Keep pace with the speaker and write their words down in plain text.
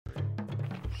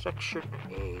Section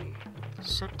A,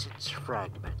 Sentence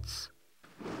Fragments.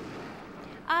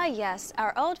 Ah yes,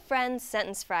 our old friends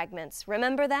sentence fragments.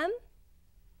 Remember them?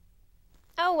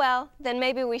 Oh well, then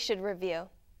maybe we should review.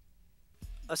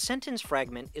 A sentence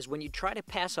fragment is when you try to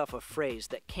pass off a phrase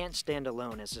that can't stand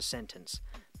alone as a sentence.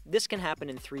 This can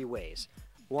happen in three ways.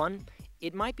 1,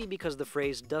 it might be because the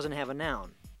phrase doesn't have a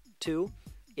noun. 2,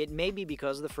 it may be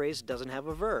because the phrase doesn't have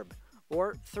a verb.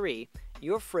 Or 3,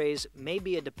 your phrase may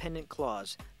be a dependent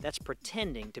clause that's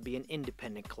pretending to be an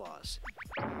independent clause.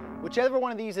 Whichever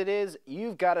one of these it is,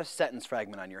 you've got a sentence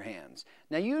fragment on your hands.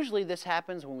 Now usually this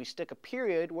happens when we stick a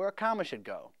period where a comma should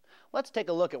go. Let's take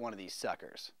a look at one of these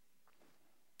suckers.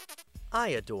 I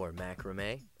adore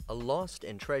macrame, a lost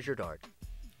and treasured art.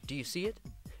 Do you see it?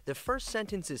 The first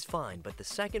sentence is fine, but the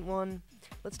second one,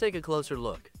 let's take a closer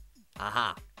look.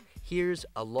 Aha! Here's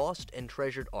a lost and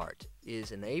treasured art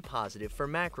is an A positive for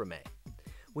macrame.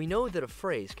 We know that a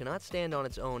phrase cannot stand on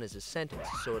its own as a sentence,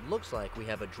 so it looks like we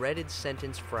have a dreaded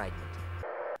sentence fragment.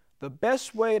 The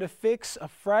best way to fix a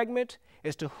fragment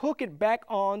is to hook it back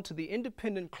on to the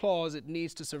independent clause it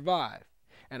needs to survive.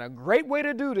 And a great way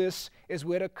to do this is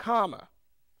with a comma.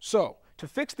 So, to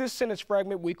fix this sentence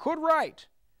fragment, we could write,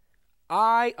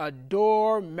 I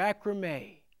adore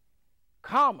macrame,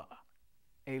 comma,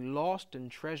 a lost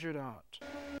and treasured art.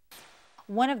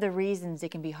 One of the reasons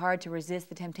it can be hard to resist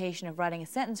the temptation of writing a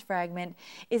sentence fragment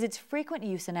is its frequent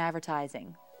use in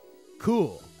advertising.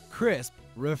 Cool, crisp,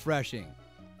 refreshing.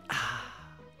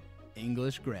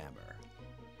 English grammar.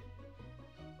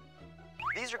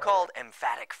 These are called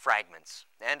emphatic fragments,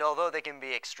 and although they can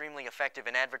be extremely effective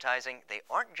in advertising, they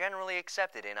aren't generally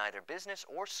accepted in either business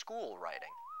or school writing.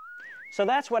 So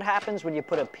that's what happens when you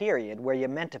put a period where you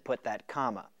meant to put that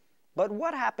comma. But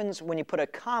what happens when you put a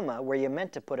comma where you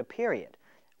meant to put a period?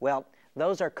 Well,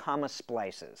 those are comma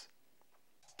splices.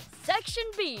 Section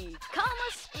B, comma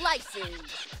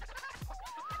splices.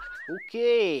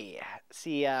 Okay,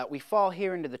 see, we fall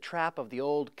here into the trap of the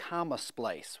old comma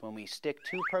splice when we stick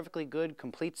two perfectly good,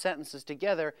 complete sentences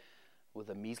together with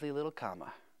a measly little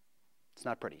comma. It's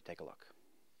not pretty. Take a look.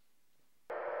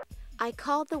 I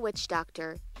called the witch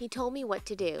doctor. He told me what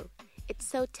to do. It's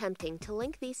so tempting to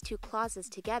link these two clauses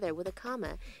together with a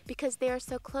comma because they are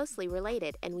so closely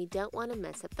related and we don't want to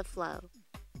mess up the flow.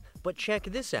 But check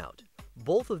this out.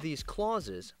 Both of these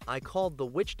clauses, I called the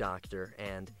witch doctor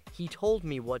and he told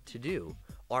me what to do,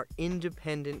 are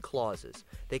independent clauses.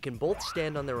 They can both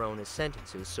stand on their own as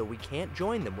sentences, so we can't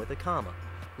join them with a comma.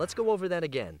 Let's go over that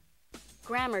again.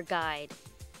 Grammar guide.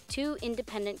 Two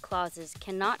independent clauses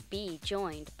cannot be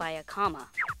joined by a comma.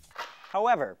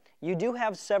 However, you do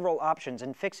have several options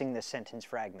in fixing this sentence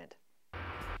fragment.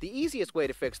 The easiest way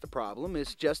to fix the problem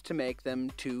is just to make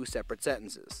them two separate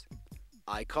sentences.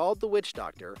 I called the witch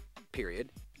doctor,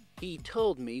 period. He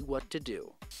told me what to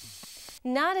do.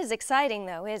 Not as exciting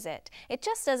though, is it? It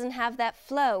just doesn't have that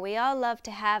flow we all love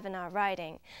to have in our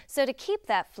writing. So to keep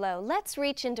that flow, let's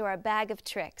reach into our bag of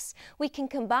tricks. We can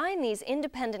combine these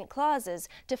independent clauses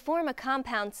to form a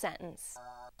compound sentence.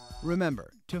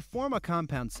 Remember, to form a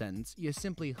compound sentence, you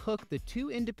simply hook the two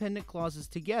independent clauses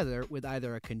together with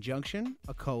either a conjunction,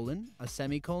 a colon, a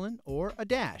semicolon, or a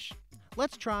dash.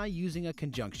 Let's try using a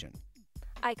conjunction.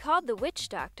 I called the witch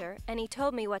doctor and he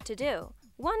told me what to do.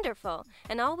 Wonderful!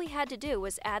 And all we had to do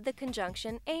was add the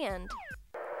conjunction and.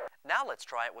 Now let's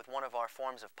try it with one of our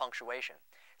forms of punctuation.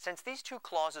 Since these two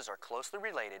clauses are closely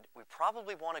related, we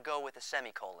probably want to go with a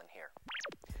semicolon here.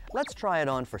 Let's try it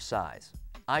on for size.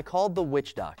 I called the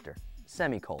witch doctor,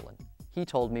 semicolon. He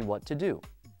told me what to do.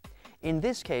 In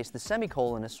this case, the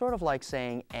semicolon is sort of like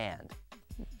saying and.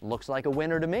 Looks like a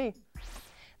winner to me.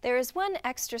 There is one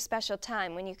extra special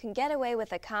time when you can get away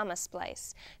with a comma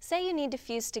splice. Say you need to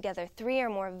fuse together 3 or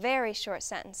more very short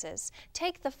sentences.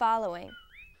 Take the following.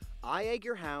 I egg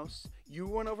your house, you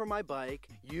run over my bike,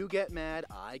 you get mad,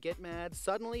 I get mad,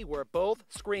 suddenly we're both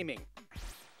screaming.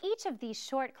 Each of these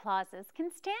short clauses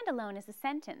can stand alone as a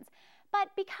sentence, but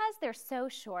because they're so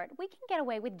short, we can get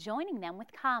away with joining them with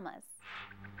commas.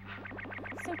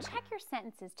 So check your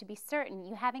sentences to be certain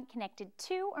you haven't connected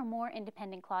 2 or more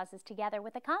independent clauses together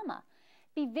with a comma.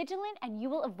 Be vigilant and you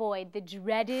will avoid the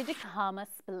dreaded comma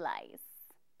splice.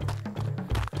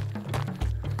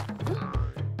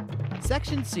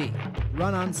 Section C,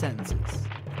 run-on sentences.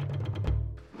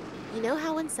 You know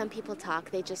how when some people talk,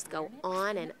 they just go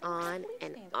on and on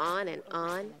and on and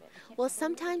on? Well,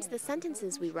 sometimes the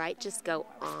sentences we write just go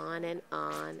on and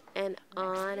on and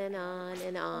on and on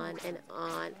and on and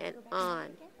on and on.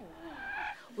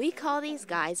 We call these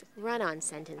guys run-on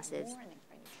sentences.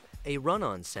 A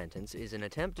run-on sentence is an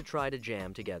attempt to try to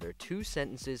jam together two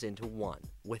sentences into one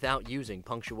without using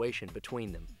punctuation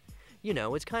between them. You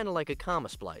know, it's kind of like a comma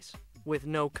splice, with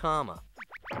no comma.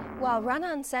 While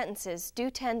run-on sentences do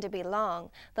tend to be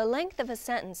long, the length of a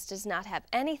sentence does not have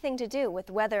anything to do with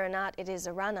whether or not it is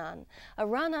a run-on. A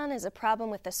run-on is a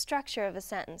problem with the structure of a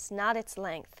sentence, not its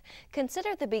length.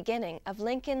 Consider the beginning of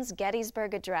Lincoln's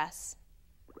Gettysburg Address.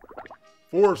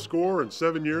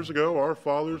 87 years ago, our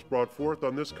fathers brought forth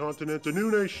on this continent a new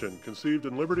nation, conceived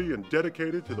in liberty and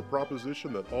dedicated to the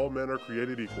proposition that all men are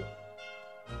created equal.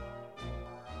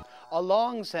 A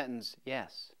long sentence,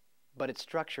 yes, but its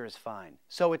structure is fine.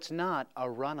 So it's not a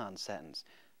run-on sentence,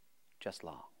 just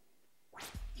long.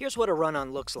 Here's what a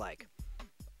run-on looks like.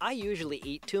 I usually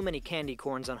eat too many candy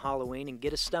corns on Halloween and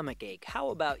get a stomach ache.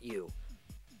 How about you?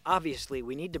 Obviously,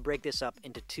 we need to break this up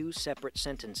into two separate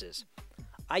sentences.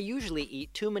 I usually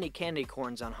eat too many candy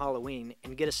corns on Halloween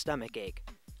and get a stomach ache.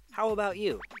 How about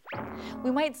you?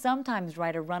 We might sometimes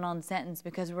write a run-on sentence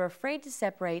because we're afraid to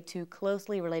separate two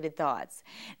closely related thoughts.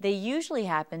 They usually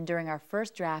happen during our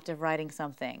first draft of writing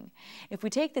something. If we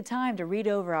take the time to read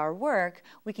over our work,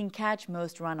 we can catch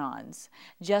most run-ons.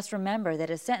 Just remember that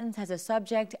a sentence has a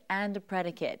subject and a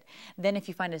predicate. Then if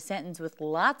you find a sentence with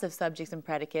lots of subjects and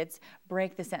predicates,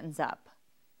 break the sentence up.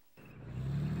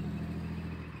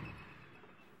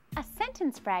 A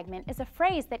sentence fragment is a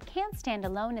phrase that can't stand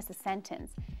alone as a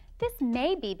sentence. This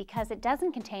may be because it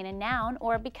doesn't contain a noun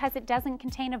or because it doesn't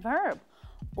contain a verb.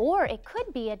 Or it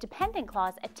could be a dependent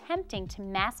clause attempting to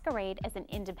masquerade as an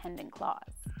independent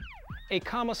clause. A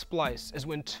comma splice is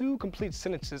when two complete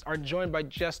sentences are joined by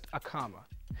just a comma.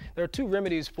 There are two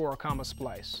remedies for a comma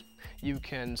splice. You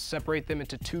can separate them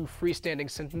into two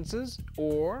freestanding sentences,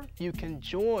 or you can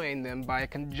join them by a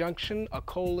conjunction, a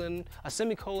colon, a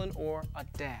semicolon, or a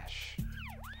dash.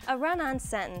 A run-on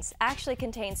sentence actually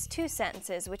contains two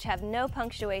sentences which have no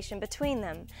punctuation between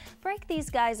them. Break these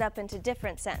guys up into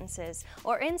different sentences,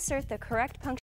 or insert the correct punctuation